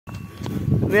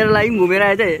मेरो लागि घुमेर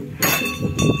आएछ है।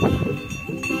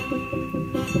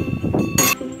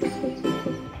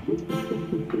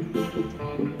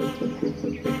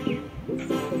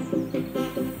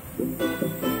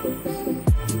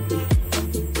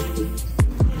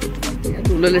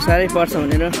 ठुलोले साह्रै पर्छ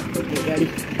भनेर गाडी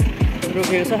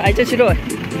रोकेको छ। आइज छिटो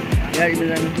गाडीमा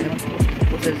जानु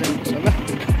कसरी जानुपर्छ होला।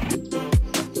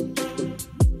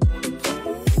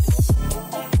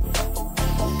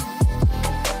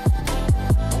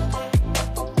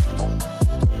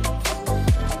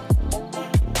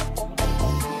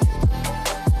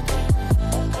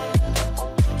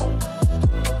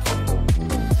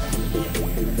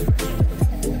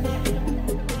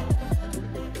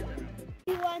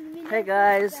 Hey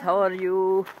guys, how are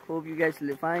you? Hope you guys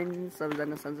will fine.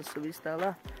 सबजना सन्चै सुविस्ता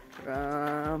होला र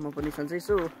म पनि सन्चै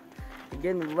छु।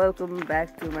 Again, welcome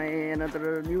back to my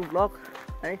another new vlog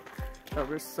है।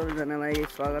 तपाईहरु सबैजनालाई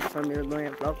स्वागत छ मेरो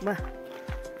नयाँ vlogमा।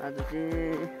 आज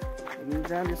चाहिँ हामी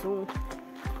जाँदैछौँ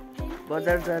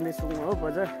बजार जाँदैछौँ हो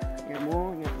बजार। यहाँ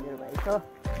मेरो भाइ छ।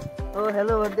 ओ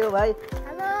हेलो भनिदेऊ भाइ।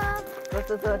 हेलो।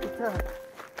 कस्तो छ? ठीक छ?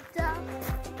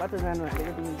 कता जानु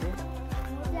आँटेको तिमी चाहिँ?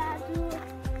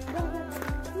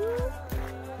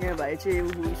 यहाँ भाइ चाहिँ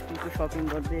स्कुलको सपिङ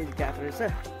गर्दै गएको रहेछ।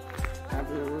 आज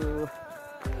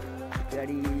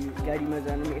गाडीमा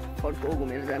जानु एकपल्ट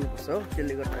घुमेर जानुपर्छ हो।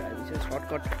 त्यसले गर्दा हामी चाहिँ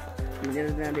सर्टकट हिँडेर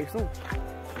जाँदैछौँ।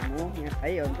 म यहाँ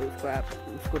भाइ अन्त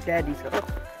उसको ड्याडी छ।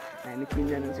 हामी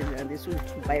तिनजना चाहिँ जाँदैछौँ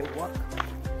बाई वक।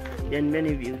 बिहान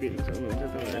बिहानै भ्यू देख्नु सक्नुहुन्छ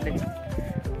तपाईँहरूले।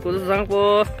 कोसँग पो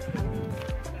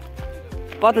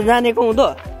कता जानेको हुँदो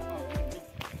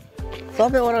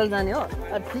सबै ओह्रालो जाने हो।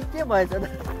 ठिकै भएछ त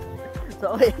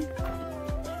सबै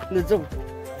जाउँ।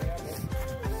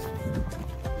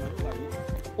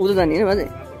 उता जाने होइन बाजे?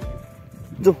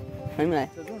 जाउँ हामी आयो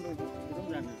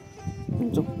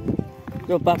जाउँ।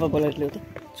 यो पापा बोलाएर ल्याउ त।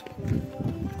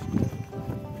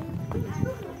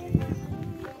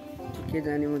 ठिकै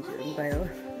जाने मान्छेहरू पनि पायो हो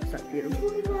साथीहरू।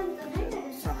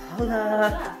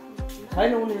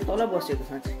 छैन उनीहरू तल बसेको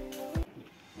साँच्चै।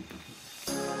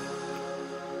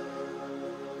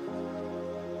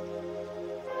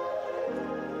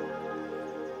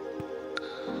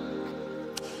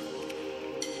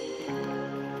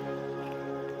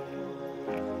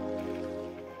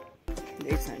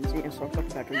 हामी चाहिँ यहाँ सर्टकट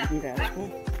बाटो निस्किरहेको छौँ।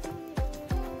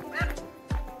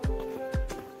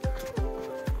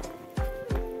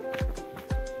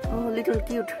 लिटल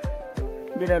क्युट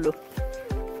बिरालो।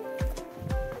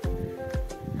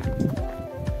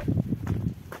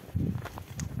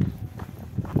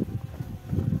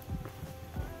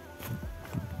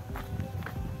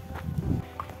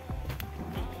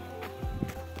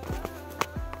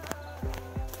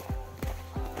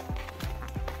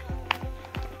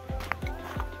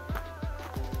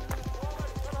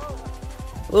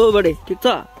 ओ बड़े ठीक छ?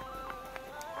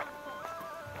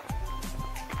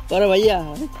 पर भैया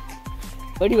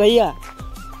बड़ी भैया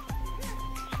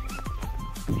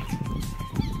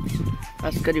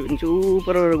खास गरी भन्छ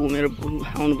ऊपर घुमेर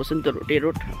आउनुपर्छ नि त। रोटे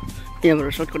रोड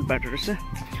यहाँबाट सर्टकट बाटो रहेछ।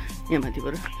 यहाँ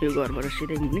माथिबाट यो घरबाट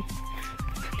सिधै मुनि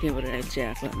त्यहाँबाट चाहिँ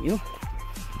आएको हामी हो।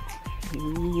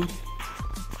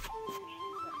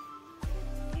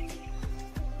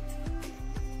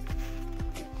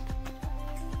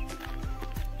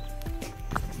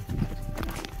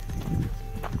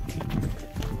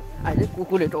 अहिले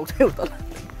कुकुरले टोक्छ उता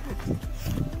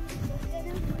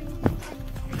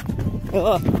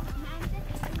हो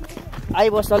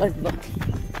आइबस्छ ल।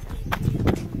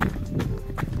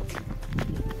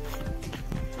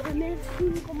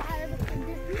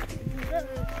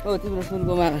 हो तिम्रो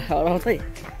सुनको माला हराउँछ है।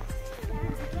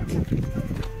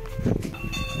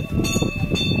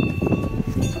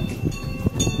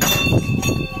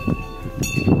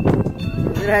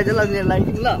 घुमेर आएछ ल मेरो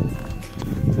लागि ल।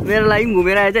 मेरो लागि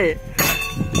घुमेर आएछ है।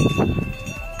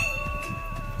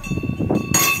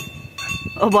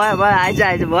 ओ भयो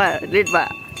आइज भयो लेट भयो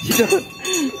छिटो।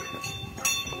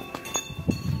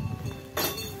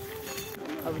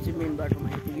 अब चाहिँ मेन बाटोमा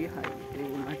आइपुग्यो।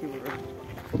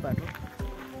 माथिबाटको बाटो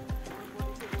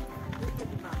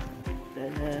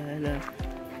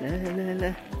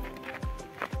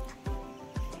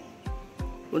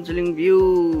Phuentsholing view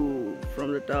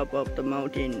from the top of the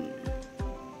mountain.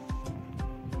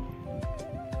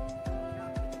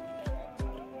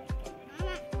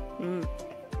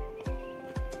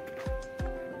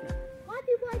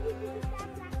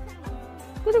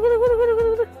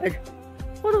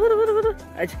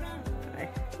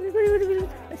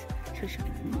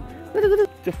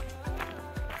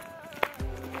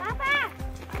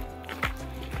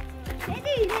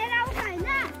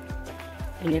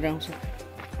 हिँडेर आउँछ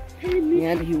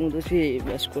यहाँदेखि उँधो चाहिँ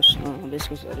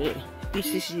बेसकोस अरे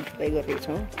पिसिसी ट्राई गरेको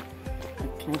छौँ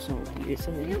कहाँसम्म पुगेछ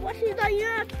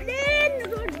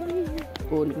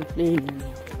प्लेन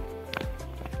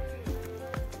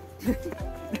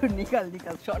निकाल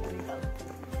सर्ट निकाल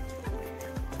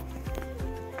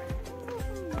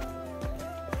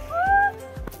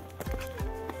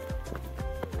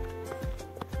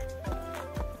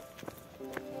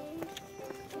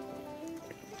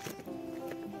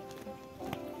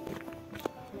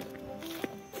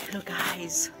हेलो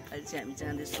गाइस अहिले चाहिँ हामी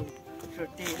जाँदैछौँ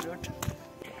रोटे रोड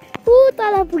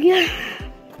तल पुग्यो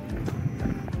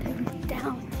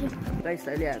गाइस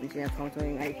अहिले हामी चाहिँ यहाँ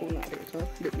सँगसँगै आइपुग्नु आँटेको छौँ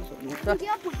देख्नु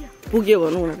सक्नुहुन्छ पुग्यो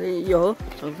भनौँ न चाहिँ यो हो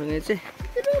सँगसँगै चाहिँ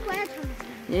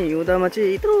यहाँ हिउँदामा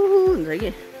चाहिँ यत्रो हुन्छ कि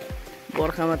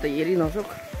बर्खामा त हेरि नसक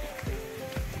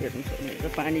हेर्नु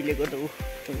सक्नुहुन्छ पानीले गर्दा ऊ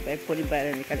ब्याग पनि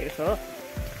बाहिर निकालेको छ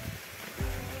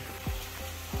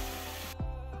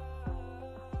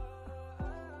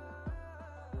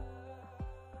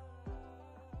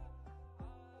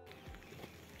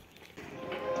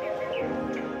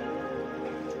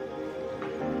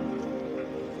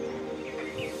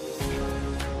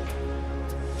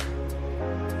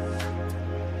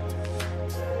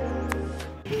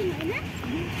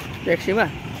ट्याक्सीमा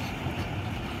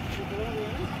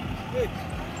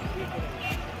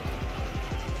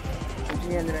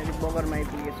यहाँनिर अहिले बगरमा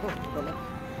आइपुगेको छौँ तल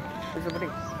त्यसोपट्टि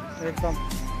एकदम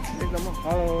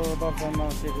हेलो दर्शन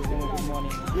नमस्ते गुड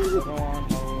मर्निङ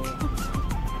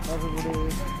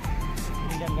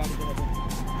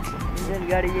इन्डियन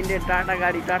गाडी इन्डियन टाटा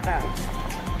गाडी टाटा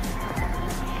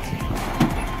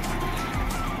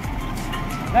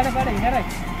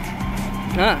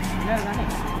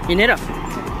हिँडेर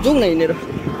जाउँ न हिँडेर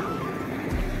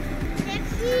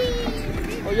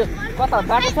यो कता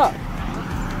बाटो छ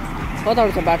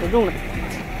कताबाट छ बाटो जाउँ न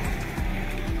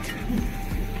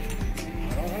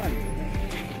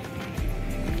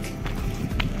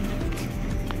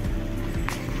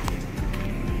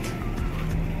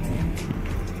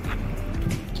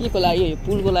के को लागि यो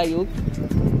पुलको लागि हो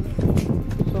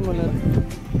सामान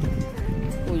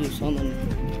ओ यो सामान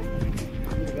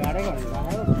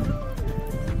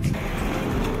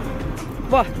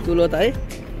वाह ठुलो त है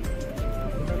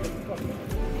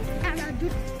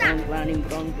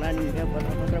ग्राउन्ड प्लानिङ यहाँ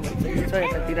पत्र भइसकेको छ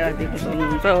यतातिर देख्नु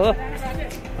सक्नुहुन्छ हो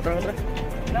पत्र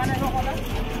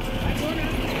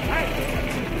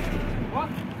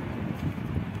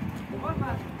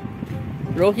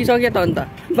रोकिसक्यो त अन्त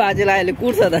बाजेलाई अहिले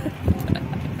कुर्छ त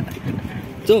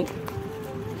जाउँ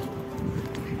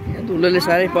धुलोले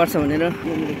साह्रै पर्छ भनेर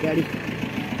मेरो गाडी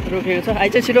रोकेको छ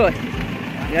आइज छिटो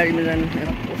गाडीमा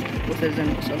जानु कसरी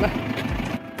जानुपर्छ होला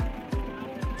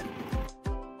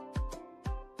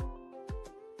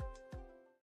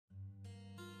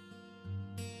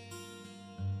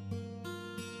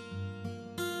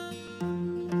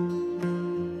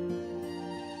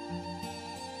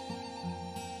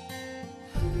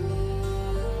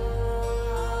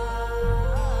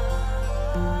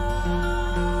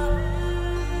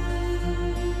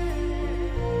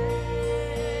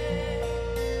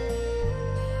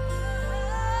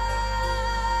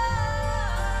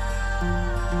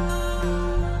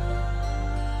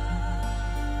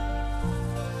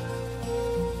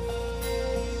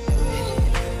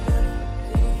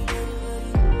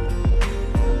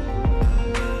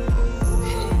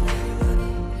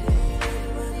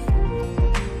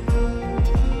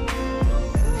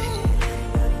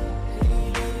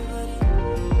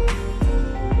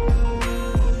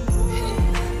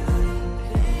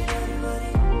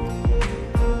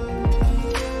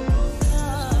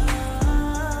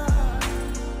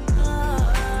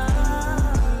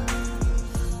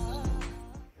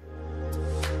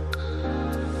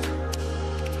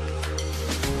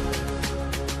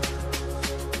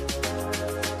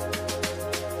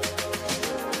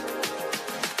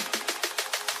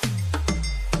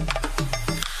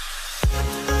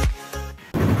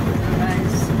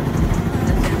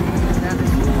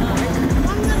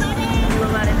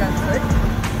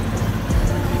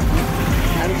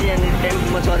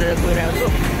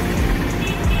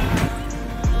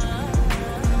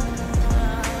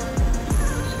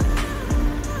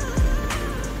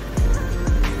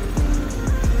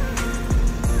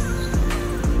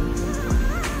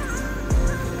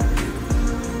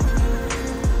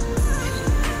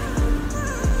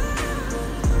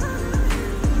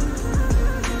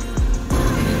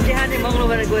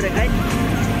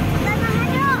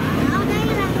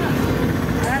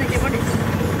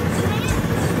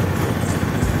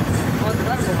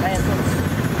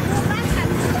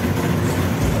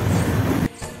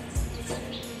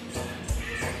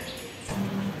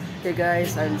Hey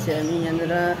guys, I'm Chami and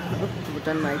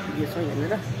Bhutan my previous one and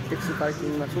taxi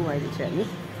parking masu I Chami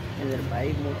and then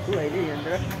bike motu I did and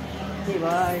hey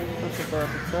bye, what's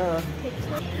up?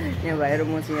 Yeah, by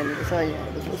Romans and the Saya,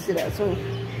 the pussy that so.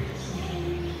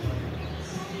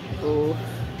 Oh,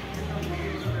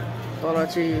 tala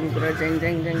चाहिँ पुरा ज्याङ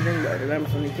ज्याङ ज्याङ ज्याङ भएर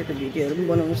राम्रोसँगले के त भिडियोहरू पनि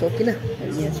बनाउन सकिनँ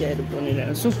अनि यहाँ चाहिँ आएर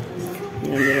बनिरहेको छु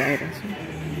यहाँनिर आइरहेको छु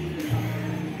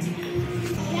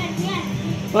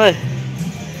ओइ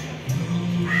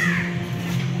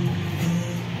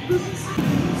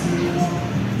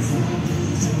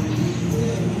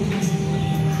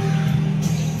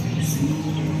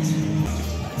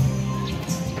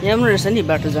यहाँ पनि रहेछ नि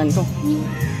बाटो जाने त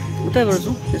उतैबाट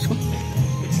जाउँ त्यसको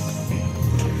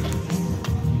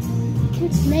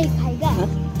नहीं खाएगा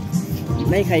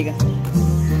नहीं खाएगा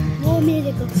वो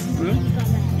मेरे को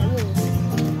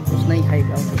कुछ नहीं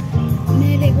खाएगा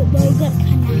मेरे को बर्गर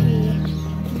खाना है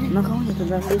नखाऊ न त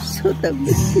राम्रो छ त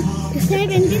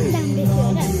 17 दाम बेसी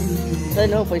होला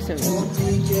छैन हौ पैसा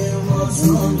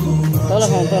तल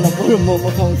खाऊ तल बरु मोमो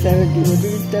खाऊ 70 को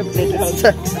दुईटा प्लेट खान्छ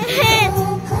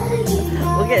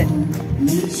ओके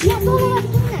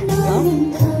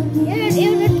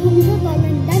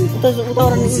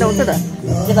उताबाट निस्किन आउँछ त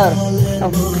यताबाट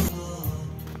आऊ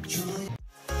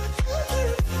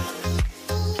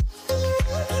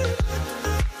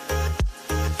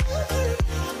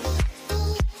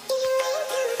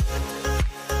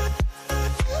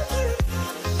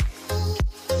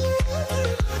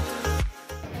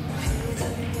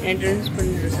एन्ट्रेन्स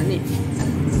पनि रहेछ नि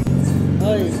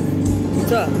ओइ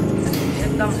हुन्छ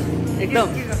एकदम एकदम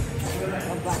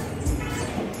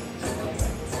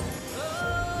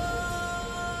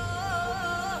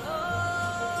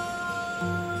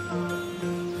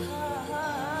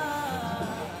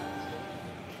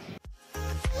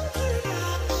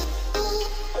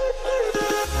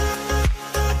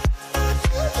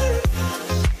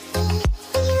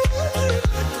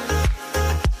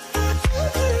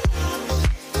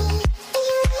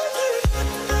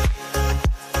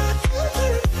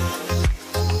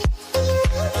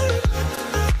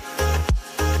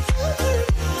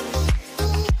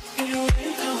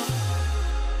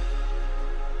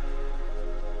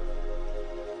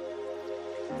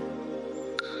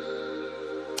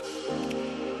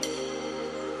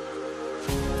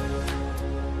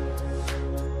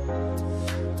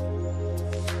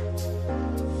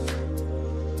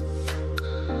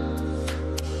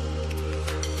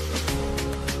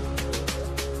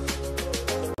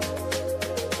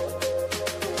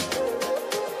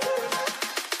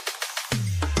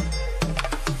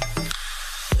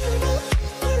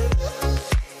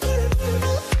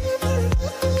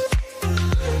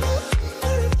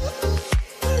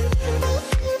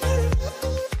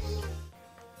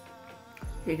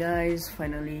Hey guys,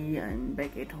 finally I'm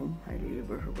back at home. अहिले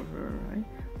भर्खर है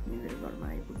मेरो घरमा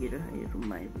आइपुगेर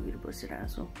रुममा आइपुगेर बसिरहेको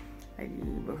छु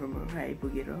अहिले भर्खर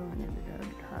आइपुगेर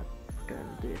यहाँनिर हात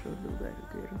खुट्टाहरू धोएर लुगाहरू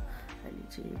धोएर अहिले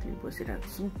चाहिँ एक्लै बसिरहेको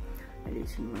छु अहिले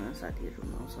एकछिनमा साथीहरू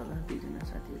आउँछ होला दुईजना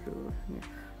साथीहरू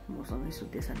यहाँ मसँगै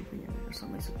सुत्दैछन् यहाँनिर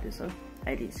सँगै सुत्दैछ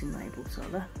अहिले एकछिनमा आइपुग्छ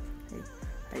होला है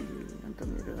अहिले अन्त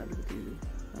मेरो अलिकति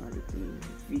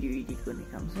भिडियो एडिट गर्ने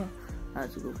काम छ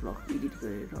आजको ब्लग एडिट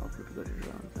गरेर अपलोड गरेर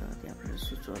अन्त त्यहाँबाट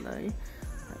सुत्छु होला है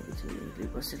अहिले चाहिँ एक्लै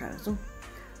बसिरहेको छु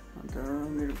अन्त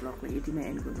मेरो ब्लगलाई यतिमै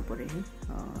एन्ड गर्नु पर्यो है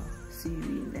C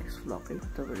you in next blog है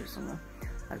तपाईँहरूसँग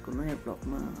अर्को नयाँ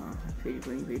ब्लगमा फेरि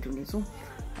पनि भेट हुनेछौँ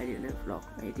अहिले ब्लग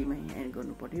यतिमै एन्ड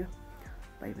गर्नु पर्यो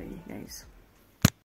बाई बाई गाइस